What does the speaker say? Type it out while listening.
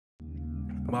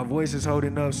My voice is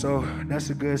holding up, so that's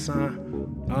a good sign.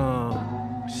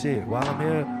 Shit, while I'm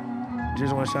here,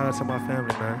 just want to shout out to my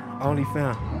family, man. Only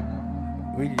fam.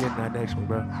 We can get in that next one,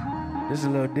 bro. This is a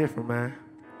little different, man.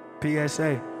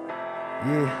 PSA.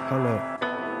 Yeah, hold up.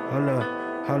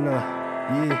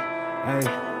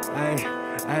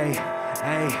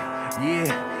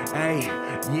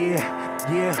 Yeah,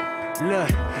 yeah. Look,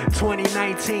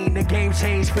 2019, the game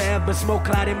changed forever. Smoke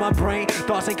cloud in my brain,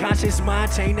 thoughts and conscious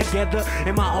mind chained together.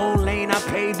 In my own lane, I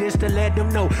paid this to let them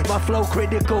know my flow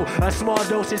critical. A small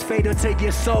dose is fatal to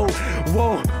your soul.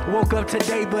 Whoa, woke up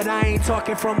today, but I ain't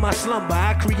talking from my slumber.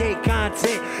 I create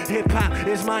content. Hip hop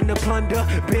is mine to plunder.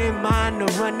 Been mine to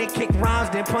run it, kick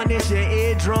rhymes, then punish. Your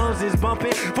eardrums is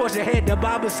bumping. Force your head to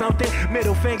bob or something.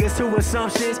 Middle fingers to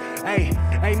assumptions. Hey,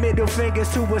 middle fingers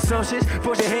to assumptions.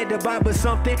 Force your head to bob or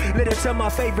something. Little to my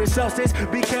favorite substance.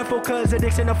 Be careful, cause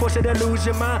addiction will force you to lose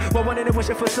your mind while wanting to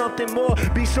wishing for something more.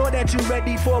 Be sure that you're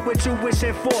ready for what you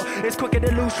wishing for. It's quicker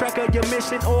to lose track of your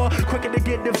mission, or quicker to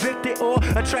get evicted, or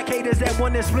attract haters that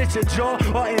want to split your jaw,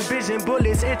 or envision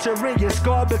bullets entering your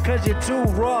skull because you're too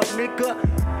raw, nigga.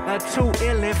 Too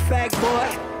ill and fact,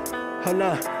 boy. Hold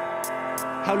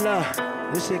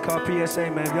up. This shit called PSA,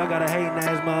 man. If y'all got a hating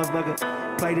ass motherfucker,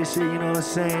 play this shit, you know what I'm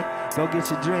saying? Go get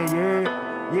your drink, you heard?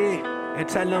 Yeah. And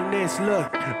tell them this,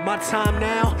 look, my time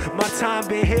now, my time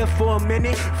been here for a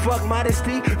minute. Fuck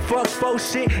modesty, fuck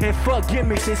faux shit, and fuck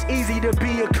gimmicks. It's easy to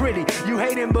be a critic. You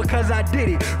hating because I did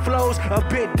it. Flows a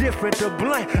bit different, the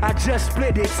blunt, I just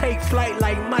split it. Take flight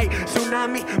like Mike,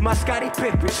 Tsunami, my Scottie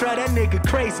Pippen. Try that nigga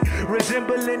crazy,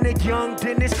 resembling a young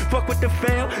Dennis. Fuck with the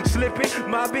fam, slipping,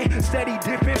 mobbing, steady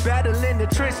dipping. Battling the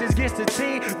trenches against the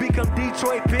team, become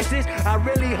Detroit Pistons. I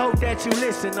really hope that you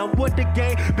listen, I'm what the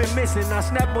game been missing. I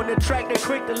snap on the track. They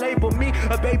quick to label me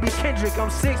a baby Kendrick. I'm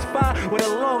 6'5" with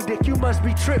a long dick, you must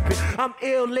be tripping. I'm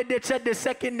ill lit at the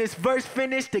second this verse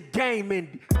finished, the game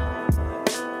ended.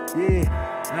 Yeah,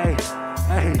 hey.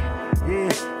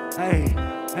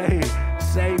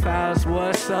 Safehouse,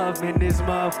 what's up in this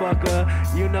motherfucker?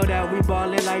 You know that we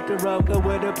ballin' like the Roker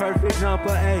with a perfect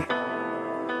jumper, hey.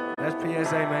 That's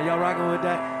PSA, man. Y'all rockin' with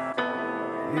that?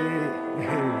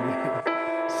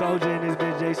 Yeah. Soldier in this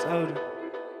bitch, J Soldier.